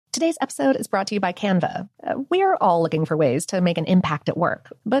Today's episode is brought to you by Canva. We're all looking for ways to make an impact at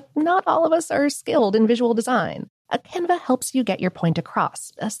work, but not all of us are skilled in visual design. Canva helps you get your point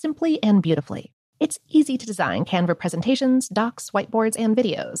across, simply and beautifully. It's easy to design Canva presentations, docs, whiteboards, and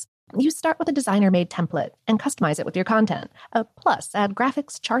videos. You start with a designer-made template and customize it with your content. Plus, add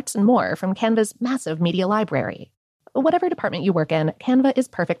graphics, charts, and more from Canva's massive media library. Whatever department you work in, Canva is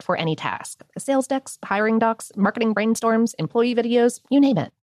perfect for any task. Sales decks, hiring docs, marketing brainstorms, employee videos, you name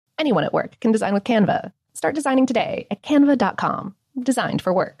it. Anyone at work can design with Canva. Start designing today at canva.com. Designed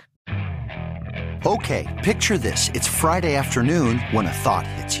for work. Okay, picture this. It's Friday afternoon when a thought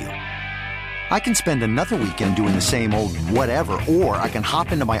hits you. I can spend another weekend doing the same old whatever, or I can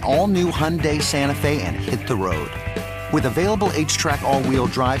hop into my all-new Hyundai Santa Fe and hit the road. With available H-Track all-wheel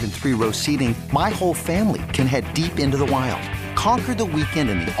drive and 3-row seating, my whole family can head deep into the wild. Conquer the weekend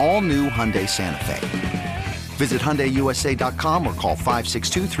in the all-new Hyundai Santa Fe. Visit HyundaiUSA.com or call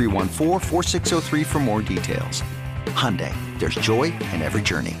 562-314-4603 for more details. Hyundai, there's joy in every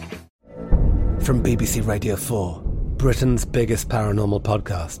journey. From BBC Radio 4, Britain's biggest paranormal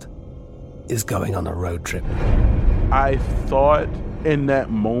podcast is going on a road trip. I thought in that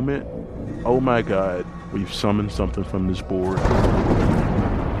moment, oh my God, we've summoned something from this board.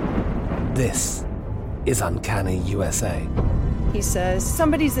 This is Uncanny USA. He says,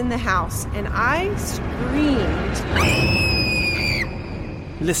 somebody's in the house, and I screamed.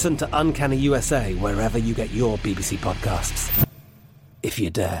 Listen to Uncanny USA wherever you get your BBC podcasts, if you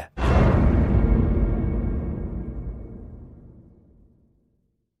dare.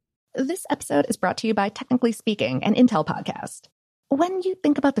 This episode is brought to you by Technically Speaking, an Intel podcast. When you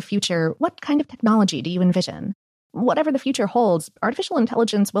think about the future, what kind of technology do you envision? Whatever the future holds, artificial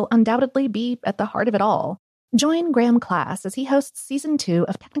intelligence will undoubtedly be at the heart of it all. Join Graham Class as he hosts Season 2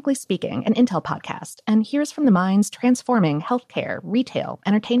 of Technically Speaking, an Intel podcast, and hears from the minds transforming healthcare, retail,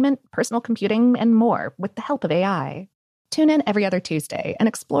 entertainment, personal computing, and more with the help of AI. Tune in every other Tuesday and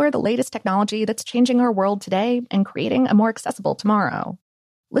explore the latest technology that's changing our world today and creating a more accessible tomorrow.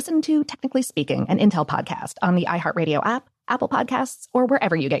 Listen to Technically Speaking, an Intel podcast on the iHeartRadio app, Apple Podcasts, or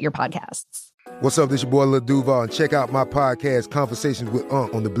wherever you get your podcasts. What's up, this your boy Lil Duval, and check out my podcast, Conversations with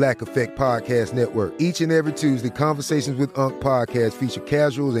Unc, on the Black Effect Podcast Network. Each and every Tuesday, Conversations with Unc podcast feature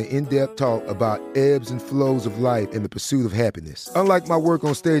casuals and in-depth talk about ebbs and flows of life and the pursuit of happiness. Unlike my work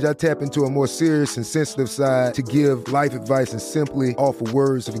on stage, I tap into a more serious and sensitive side to give life advice and simply offer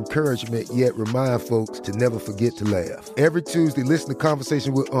words of encouragement, yet remind folks to never forget to laugh. Every Tuesday, listen to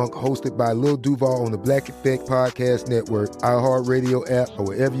Conversation with Unc, hosted by Lil Duval on the Black Effect Podcast Network, iHeartRadio app, or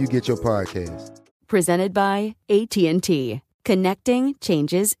wherever you get your podcasts. Presented by AT&T. Connecting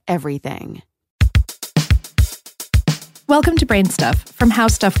changes everything. Welcome to Brain Stuff from How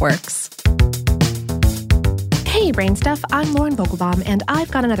Stuff Works. Hey, Brain Stuff, I'm Lauren Vogelbaum, and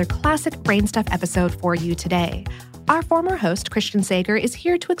I've got another classic Brain Stuff episode for you today. Our former host, Christian Sager, is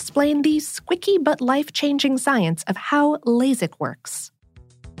here to explain the squicky but life-changing science of how LASIK works.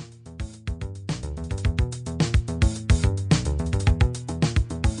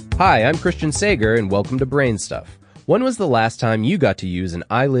 Hi, I'm Christian Sager, and welcome to Brain Stuff. When was the last time you got to use an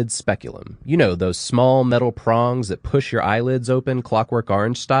eyelid speculum? You know, those small metal prongs that push your eyelids open Clockwork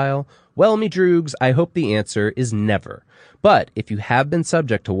Orange style? Well, me droogs, I hope the answer is never. But if you have been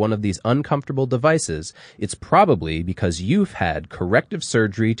subject to one of these uncomfortable devices, it's probably because you've had corrective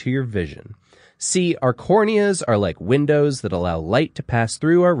surgery to your vision. See, our corneas are like windows that allow light to pass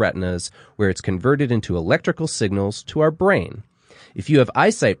through our retinas, where it's converted into electrical signals to our brain. If you have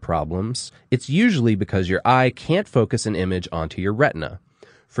eyesight problems, it's usually because your eye can't focus an image onto your retina.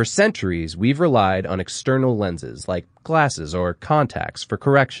 For centuries, we've relied on external lenses like glasses or contacts for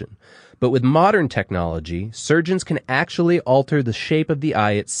correction. But with modern technology, surgeons can actually alter the shape of the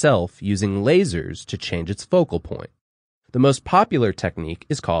eye itself using lasers to change its focal point. The most popular technique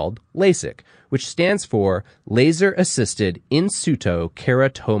is called LASIK, which stands for Laser-Assisted In Situ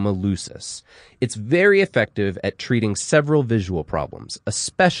Keratomalusis. It's very effective at treating several visual problems,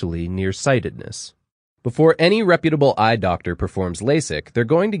 especially nearsightedness. Before any reputable eye doctor performs LASIK, they're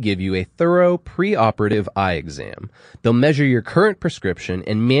going to give you a thorough preoperative eye exam. They'll measure your current prescription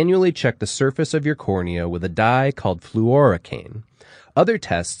and manually check the surface of your cornea with a dye called fluorocane. Other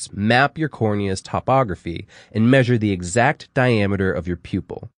tests map your cornea's topography and measure the exact diameter of your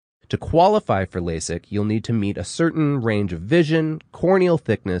pupil. To qualify for LASIK, you'll need to meet a certain range of vision, corneal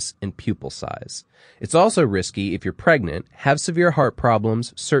thickness, and pupil size. It's also risky if you're pregnant, have severe heart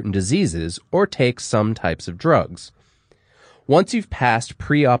problems, certain diseases, or take some types of drugs. Once you've passed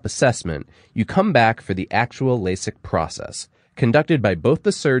pre-op assessment, you come back for the actual LASIK process, conducted by both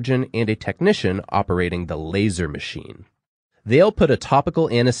the surgeon and a technician operating the laser machine. They'll put a topical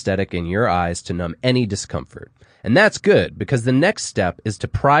anesthetic in your eyes to numb any discomfort. And that's good, because the next step is to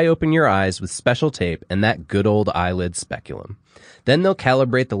pry open your eyes with special tape and that good old eyelid speculum. Then they'll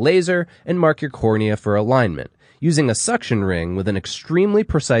calibrate the laser and mark your cornea for alignment. Using a suction ring with an extremely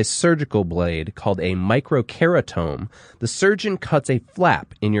precise surgical blade called a microkeratome, the surgeon cuts a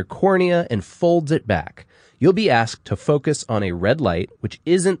flap in your cornea and folds it back. You'll be asked to focus on a red light, which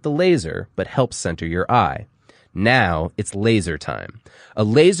isn't the laser, but helps center your eye. Now it's laser time. A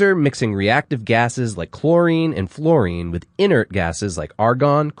laser mixing reactive gases like chlorine and fluorine with inert gases like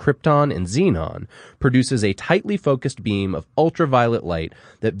argon, krypton, and xenon produces a tightly focused beam of ultraviolet light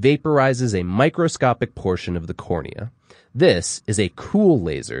that vaporizes a microscopic portion of the cornea. This is a cool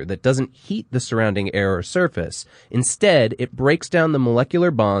laser that doesn't heat the surrounding air or surface. Instead, it breaks down the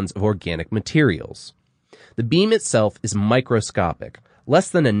molecular bonds of organic materials. The beam itself is microscopic, less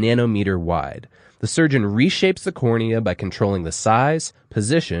than a nanometer wide. The surgeon reshapes the cornea by controlling the size,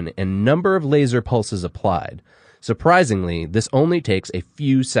 position, and number of laser pulses applied. Surprisingly, this only takes a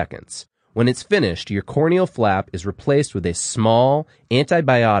few seconds. When it's finished, your corneal flap is replaced with a small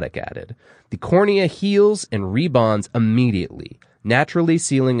antibiotic added. The cornea heals and rebonds immediately, naturally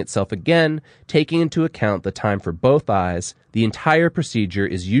sealing itself again, taking into account the time for both eyes. The entire procedure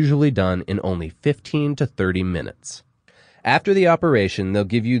is usually done in only 15 to 30 minutes. After the operation, they'll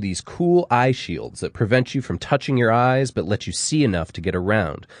give you these cool eye shields that prevent you from touching your eyes but let you see enough to get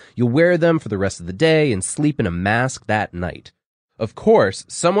around. You'll wear them for the rest of the day and sleep in a mask that night. Of course,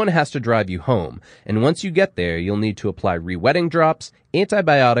 someone has to drive you home, and once you get there, you'll need to apply re-wetting drops,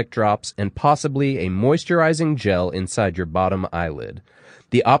 antibiotic drops, and possibly a moisturizing gel inside your bottom eyelid.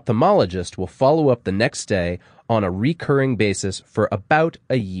 The ophthalmologist will follow up the next day on a recurring basis for about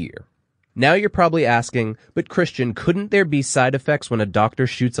a year. Now you're probably asking, but Christian, couldn't there be side effects when a doctor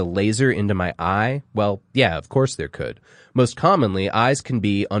shoots a laser into my eye? Well, yeah, of course there could. Most commonly, eyes can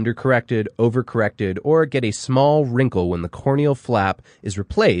be undercorrected, overcorrected, or get a small wrinkle when the corneal flap is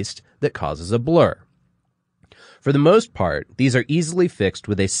replaced that causes a blur. For the most part, these are easily fixed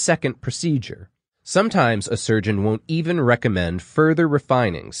with a second procedure. Sometimes a surgeon won't even recommend further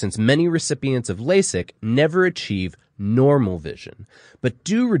refining, since many recipients of LASIK never achieve normal vision, but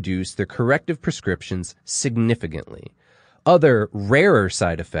do reduce their corrective prescriptions significantly. Other, rarer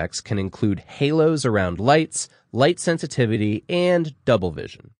side effects can include halos around lights, light sensitivity, and double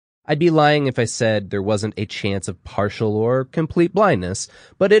vision. I'd be lying if I said there wasn't a chance of partial or complete blindness,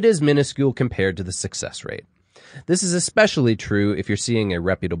 but it is minuscule compared to the success rate. This is especially true if you're seeing a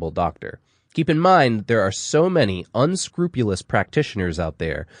reputable doctor. Keep in mind, there are so many unscrupulous practitioners out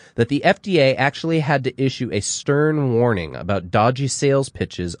there that the FDA actually had to issue a stern warning about dodgy sales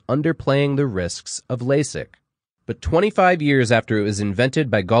pitches underplaying the risks of LASIK. But 25 years after it was invented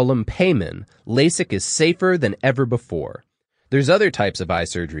by Gollum Payman, LASIK is safer than ever before. There's other types of eye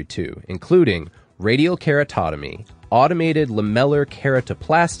surgery too, including radial keratotomy, automated lamellar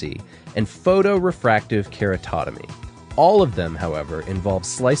keratoplasty, and photorefractive keratotomy. All of them, however, involve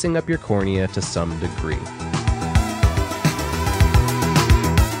slicing up your cornea to some degree.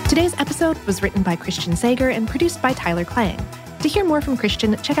 Today's episode was written by Christian Sager and produced by Tyler Klang. To hear more from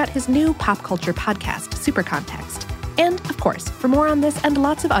Christian, check out his new pop culture podcast, Super Context. And, of course, for more on this and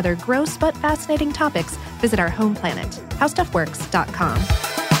lots of other gross but fascinating topics, visit our home planet, howstuffworks.com.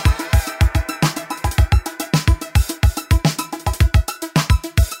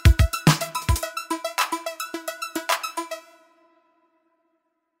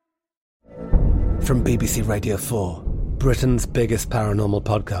 From BBC Radio 4, Britain's biggest paranormal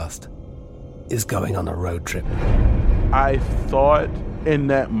podcast is going on a road trip. I thought in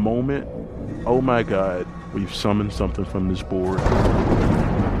that moment, oh my God, we've summoned something from this board.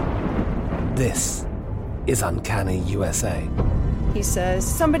 This is Uncanny USA. He says,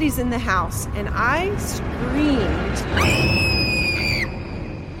 somebody's in the house, and I screamed.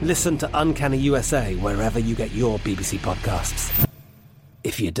 Listen to Uncanny USA wherever you get your BBC podcasts,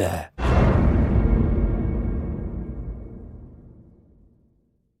 if you dare.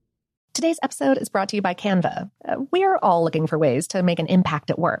 Today's episode is brought to you by Canva. We're all looking for ways to make an impact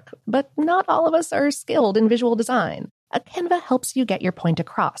at work, but not all of us are skilled in visual design. Canva helps you get your point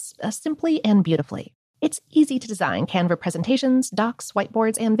across, simply and beautifully. It's easy to design Canva presentations, docs,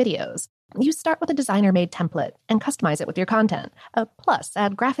 whiteboards, and videos. You start with a designer-made template and customize it with your content. Plus,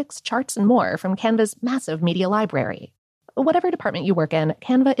 add graphics, charts, and more from Canva's massive media library. Whatever department you work in,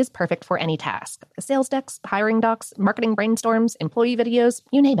 Canva is perfect for any task. Sales decks, hiring docs, marketing brainstorms, employee videos,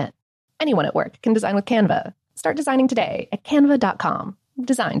 you name it. Anyone at work can design with Canva. Start designing today at canva.com.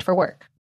 Designed for work.